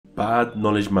Bad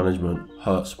knowledge management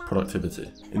hurts productivity.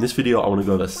 In this video, I want to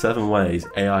go over 7 ways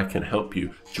AI can help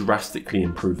you drastically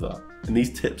improve that. And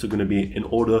these tips are going to be in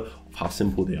order of how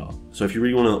simple they are. So if you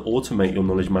really want to automate your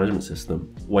knowledge management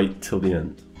system, wait till the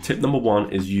end. Tip number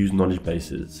 1 is use knowledge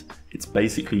bases. It's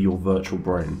basically your virtual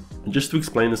brain. And just to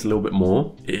explain this a little bit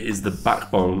more, it is the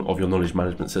backbone of your knowledge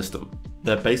management system.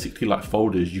 They're basically like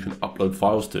folders you can upload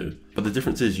files to, but the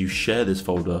difference is you share this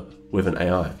folder with an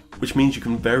AI, which means you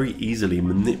can very easily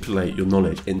manipulate your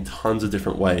knowledge in tons of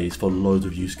different ways for loads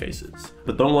of use cases.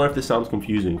 But don't worry if this sounds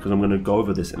confusing, because I'm going to go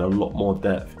over this in a lot more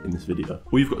depth in this video.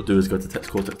 All you've got to do is go to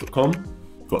TextCortex.com,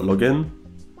 you've got to log in,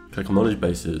 click on knowledge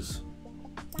bases,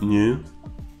 new,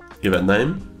 give it a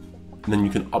name, and then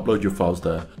you can upload your files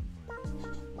there.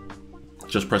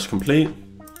 Just press complete,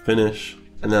 finish,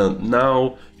 and then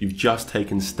now you've just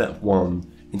taken step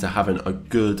 1 into having a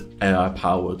good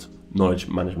AI-powered knowledge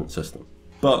management system.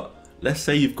 But let's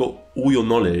say you've got all your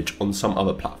knowledge on some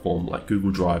other platform like Google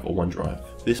Drive or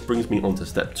OneDrive. This brings me on to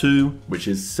step 2, which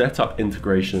is set up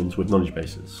integrations with knowledge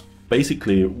bases.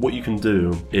 Basically, what you can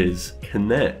do is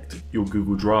connect your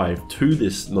Google Drive to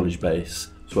this knowledge base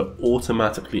so it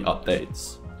automatically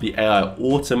updates. The AI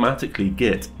automatically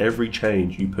gets every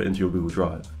change you put into your Google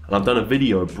Drive. And I've done a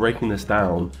video breaking this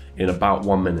down in about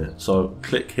 1 minute. So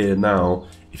click here now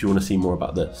if you want to see more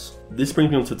about this. This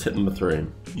brings me on to tip number 3.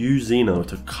 Use Zeno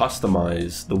to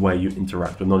customize the way you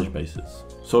interact with knowledge bases.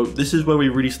 So this is where we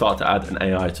really start to add an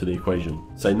AI to the equation.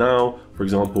 Say now, for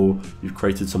example, you've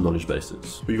created some knowledge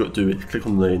bases. What you've got to do is click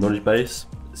on the knowledge base,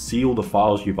 see all the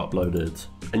files you've uploaded,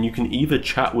 and you can either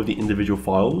chat with the individual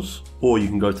files, or you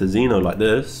can go to Zeno like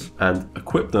this and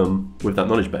equip them with that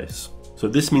knowledge base. So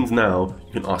this means now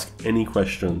you can ask any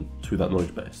question to that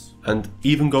knowledge base. And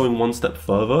even going one step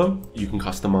further, you can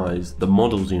customize the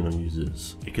model Zeno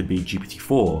uses. It could be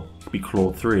GPT-4, it could be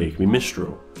Claude 3, it could be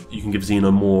Mistral. You can give Zeno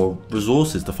more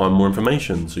resources to find more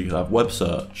information. So you could have web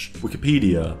search,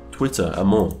 Wikipedia, Twitter, and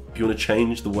more. If you want to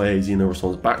change the way Zeno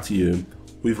responds back to you,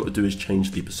 all you've got to do is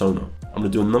change the persona. I'm going to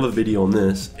do another video on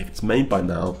this. If it's made by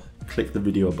now, click the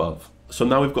video above. So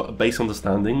now we've got a base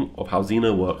understanding of how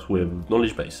Zeno works with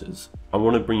knowledge bases. I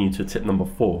want to bring you to tip number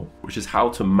 4, which is how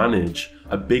to manage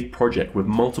a big project with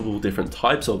multiple different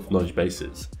types of knowledge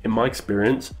bases. In my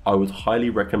experience, I would highly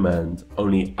recommend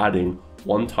only adding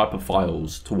one type of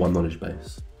files to one knowledge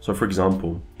base. So for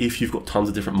example, if you've got tons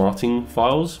of different marketing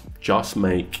files, just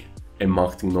make a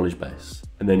marketing knowledge base.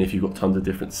 And then if you've got tons of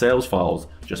different sales files,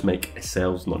 just make a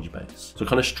sales knowledge base. So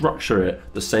kind of structure it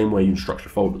the same way you structure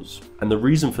folders. And the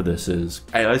reason for this is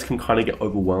AIs can kind of get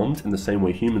overwhelmed in the same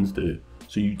way humans do.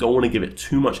 So you don't want to give it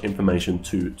too much information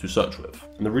to search with.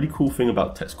 And the really cool thing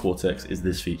about TextCortex is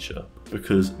this feature,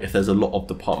 because if there's a lot of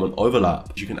department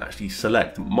overlap, you can actually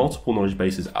select multiple knowledge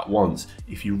bases at once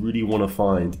if you really want to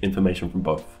find information from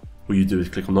both. What you do is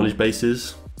click on knowledge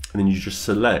bases, and then you just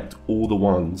select all the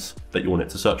ones that you want it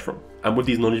to search from. And with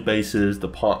these knowledge bases,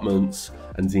 departments,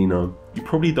 and Zeno, you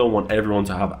probably don't want everyone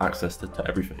to have access to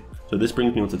everything. So this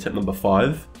brings me on to tip number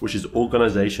 5, which is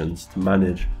organizations to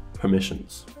manage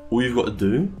permissions. All you've got to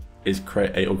do is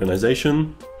create an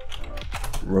organization,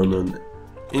 Ronan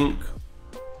Inc.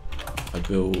 I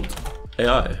build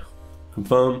AI,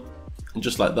 confirm. And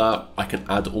just like that, I can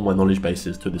add all my knowledge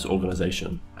bases to this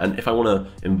organization. And if I want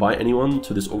to invite anyone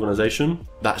to this organization,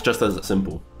 that's just as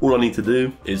simple. All I need to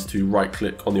do is to right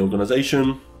click on the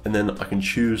organization, and then I can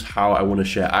choose how I want to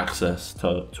share access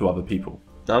to other people.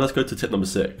 Now let's go to tip number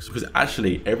 6, because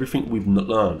actually everything we've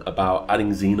learned about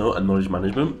adding Zeno and knowledge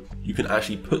management, you can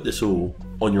actually put this all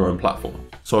on your own platform.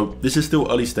 So this is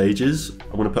still early stages.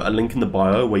 I'm going to put a link in the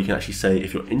bio where you can actually say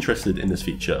if you're interested in this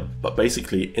feature. But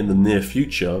basically in the near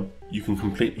future, you can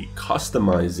completely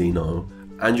customize Zeno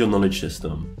and your knowledge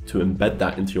system to embed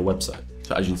that into your website.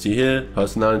 So as you can see here,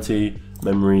 personality,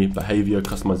 memory, behavior,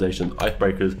 customization,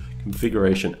 icebreakers,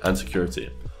 configuration, and security.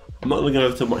 I'm not going to go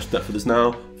into much depth for this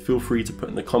now. Feel free to put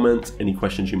in the comments any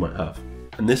questions you might have.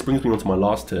 And this brings me on to my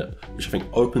last tip, which I think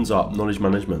opens up knowledge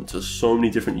management to so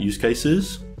many different use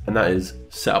cases, and that is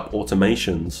set up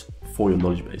automations for your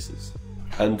knowledge bases.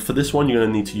 And for this one, you're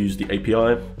going to need to use the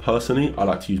API. Personally, I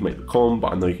like to use make.com,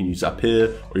 but I know you can use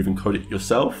Zapier or even code it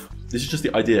yourself. This is just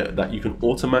the idea that you can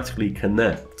automatically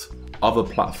connect other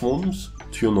platforms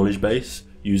to your knowledge base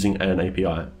using an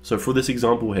API. So for this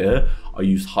example here, I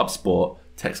used HubSpot,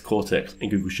 TextCortex,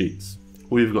 and Google Sheets.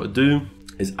 All you've got to do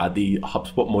is add the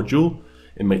HubSpot module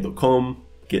in make.com,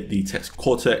 get the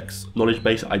TextCortex knowledge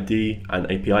base ID and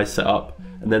API set up,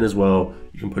 and then as well,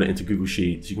 you can put it into Google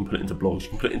Sheets, you can put it into blogs, you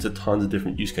can put it into tons of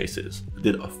different use cases. I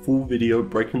did a full video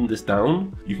breaking this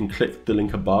down. You can click the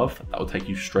link above, that will take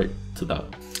you straight to that.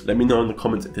 Let me know in the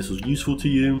comments if this was useful to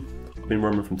you. I'll been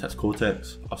Roman from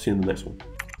TextCortex. I'll see you in the next one.